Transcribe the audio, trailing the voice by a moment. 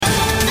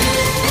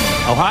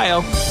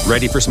Ohio,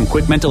 ready for some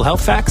quick mental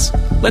health facts?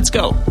 Let's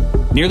go.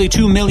 Nearly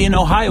 2 million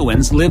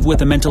Ohioans live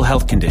with a mental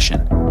health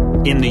condition.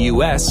 In the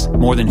U.S.,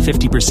 more than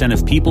 50%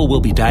 of people will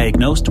be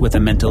diagnosed with a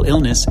mental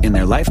illness in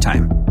their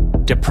lifetime.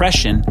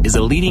 Depression is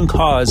a leading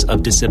cause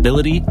of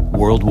disability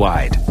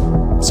worldwide.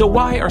 So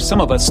why are some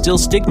of us still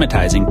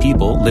stigmatizing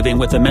people living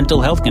with a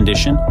mental health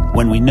condition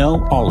when we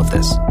know all of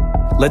this?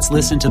 Let's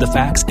listen to the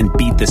facts and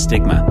beat the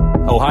stigma.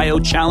 Ohio,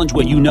 challenge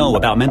what you know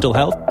about mental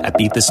health at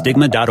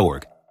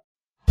beatthestigma.org.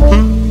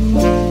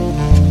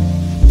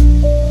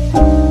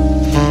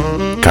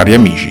 Cari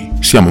amici,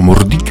 siamo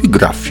Mordicchio e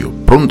Graffio,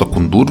 pronto a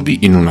condurvi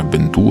in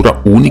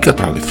un'avventura unica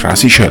tra le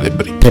frasi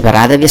celebri.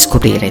 Preparatevi a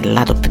scoprire il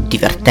lato più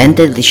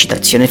divertente delle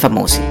citazioni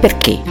famose,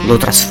 perché lo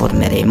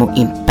trasformeremo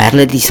in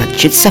perle di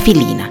saggezza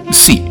filina.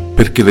 Sì,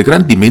 perché le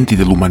grandi menti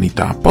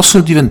dell'umanità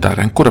possono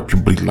diventare ancora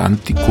più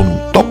brillanti con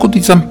un tocco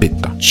di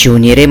zampetta. Ci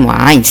uniremo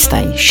a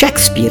Einstein,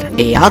 Shakespeare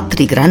e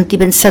altri grandi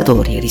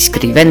pensatori,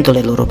 riscrivendo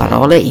le loro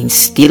parole in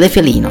stile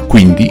felino.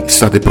 Quindi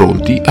state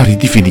pronti a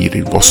ridefinire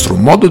il vostro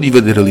modo di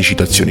vedere le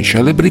citazioni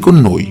celebri con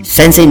noi.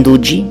 Senza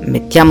indugi,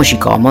 mettiamoci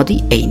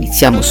comodi e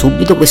iniziamo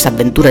subito questa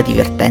avventura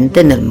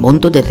divertente nel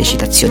mondo delle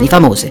citazioni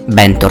famose.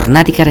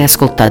 Bentornati cari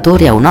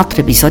ascoltatori a un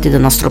altro episodio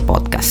del nostro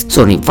podcast.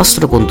 Sono il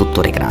vostro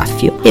conduttore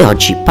Graffio e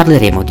oggi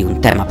parleremo di un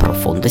tema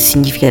profondo e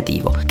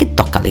significativo che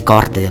tocca le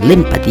corde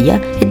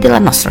dell'empatia e della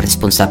nostra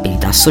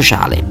responsabilità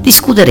sociale.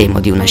 Discuteremo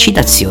di una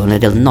citazione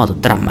del noto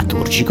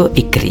drammaturgico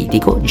e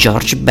critico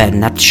George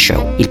Bernard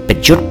Shaw. Il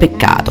peggior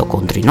peccato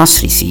contro i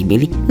nostri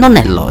simili non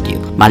è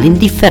l'odio, ma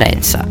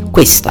l'indifferenza.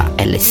 Questa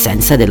è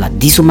l'essenza della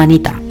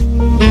disumanità.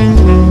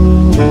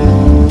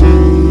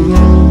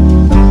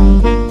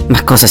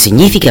 Ma cosa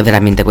significa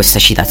veramente questa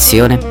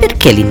citazione?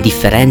 Perché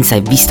l'indifferenza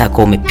è vista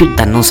come più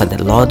dannosa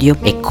dell'odio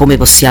e come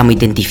possiamo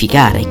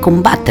identificare e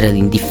combattere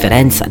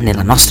l'indifferenza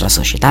nella nostra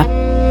società?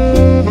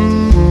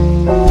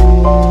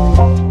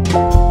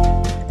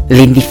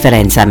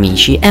 L'indifferenza,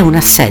 amici, è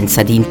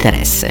un'assenza di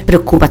interesse,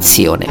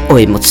 preoccupazione o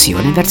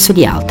emozione verso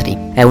gli altri.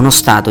 È uno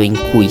stato in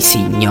cui si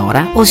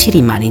ignora o si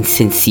rimane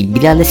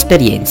insensibile alle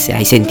esperienze,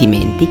 ai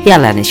sentimenti e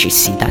alla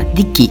necessità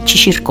di chi ci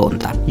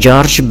circonda.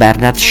 George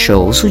Bernard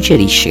Shaw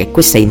suggerisce che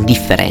questa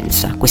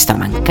indifferenza, questa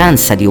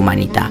mancanza di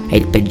umanità è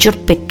il peggior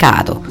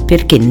peccato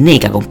perché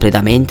nega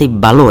completamente il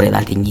valore e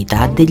la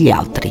dignità degli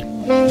altri.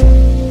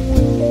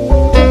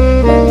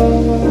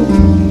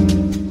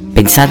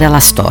 Pensate alla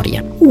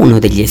storia. Uno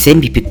degli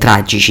esempi più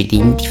tragici di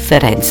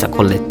indifferenza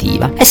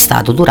collettiva è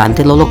stato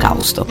durante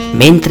l'Olocausto.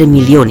 Mentre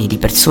milioni di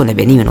persone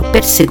venivano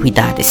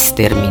perseguitate e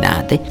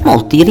sterminate,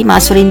 molti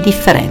rimasero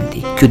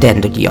indifferenti,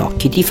 chiudendo gli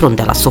occhi di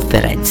fronte alla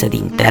sofferenza di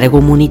intere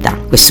comunità.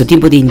 Questo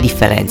tipo di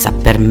indifferenza ha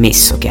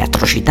permesso che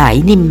atrocità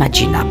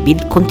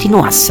inimmaginabili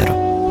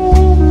continuassero.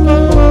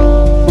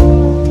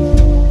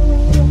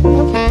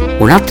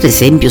 Un altro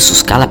esempio su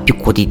scala più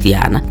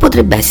quotidiana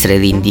potrebbe essere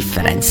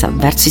l'indifferenza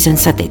verso i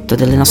senza tetto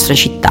delle nostre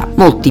città.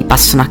 Molti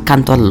passano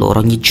accanto a loro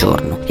ogni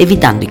giorno,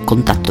 evitando il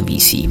contatto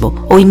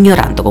visivo o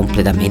ignorando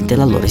completamente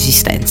la loro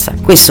esistenza.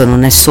 Questo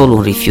non è solo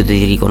un rifiuto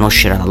di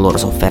riconoscere la loro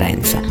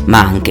sofferenza, ma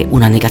anche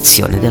una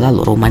negazione della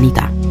loro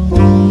umanità.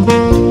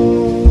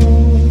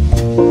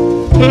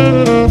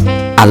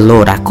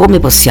 Allora, come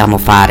possiamo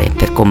fare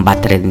per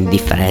combattere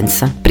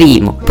l'indifferenza?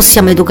 Primo,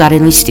 possiamo educare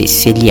noi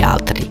stessi e gli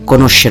altri,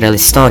 conoscere le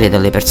storie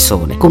delle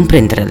persone,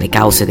 comprendere le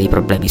cause dei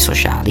problemi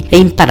sociali e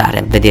imparare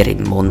a vedere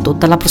il mondo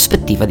dalla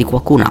prospettiva di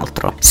qualcun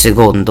altro.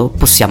 Secondo,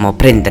 possiamo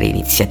prendere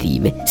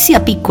iniziative,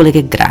 sia piccole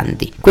che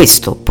grandi.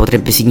 Questo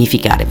potrebbe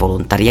significare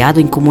volontariato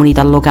in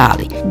comunità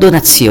locali,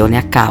 donazione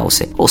a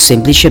cause o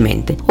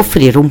semplicemente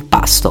offrire un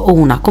pasto o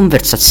una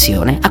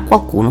conversazione a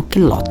qualcuno che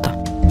lotta.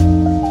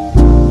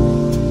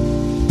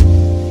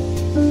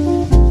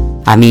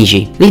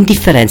 Amici,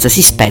 l'indifferenza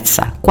si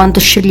spezza quando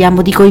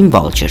scegliamo di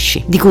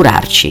coinvolgerci, di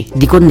curarci,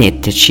 di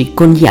connetterci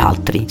con gli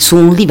altri su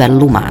un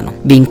livello umano.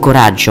 Vi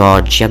incoraggio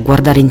oggi a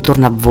guardare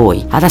intorno a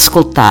voi, ad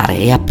ascoltare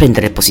e a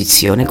prendere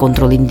posizione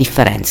contro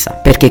l'indifferenza,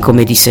 perché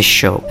come disse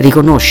Shaw,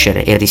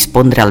 riconoscere e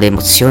rispondere alle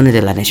emozioni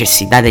della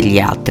necessità degli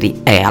altri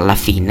è alla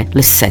fine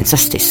l'essenza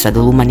stessa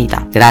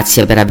dell'umanità.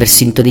 Grazie per aver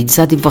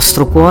sintonizzato il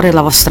vostro cuore e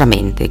la vostra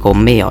mente con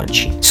me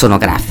oggi. Sono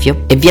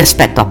Graffio e vi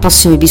aspetto al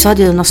prossimo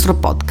episodio del nostro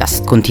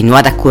podcast.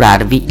 Continuate a curarvi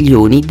gli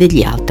uni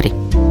degli altri.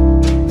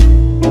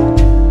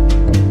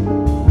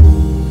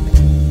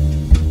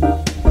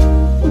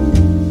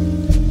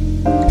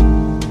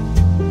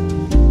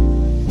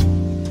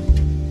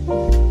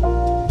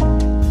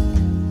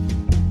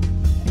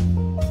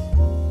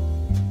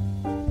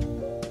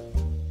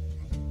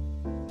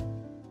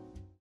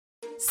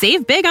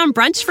 Save big on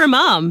brunch for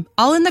mom,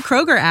 all in the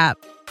Kroger app.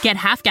 Get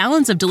half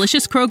gallons of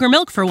delicious Kroger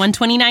milk for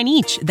 $1.29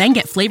 each. Then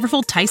get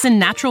flavorful Tyson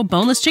natural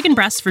boneless chicken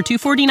breasts for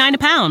 $2.49 a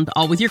pound,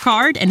 all with your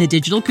card and a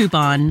digital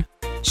coupon.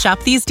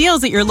 Shop these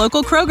deals at your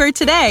local Kroger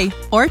today,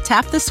 or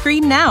tap the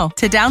screen now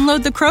to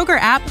download the Kroger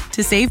app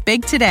to save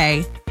big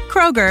today.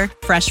 Kroger,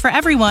 fresh for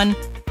everyone.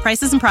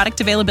 Prices and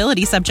product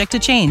availability subject to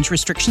change.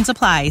 Restrictions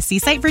apply. See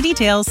site for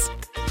details.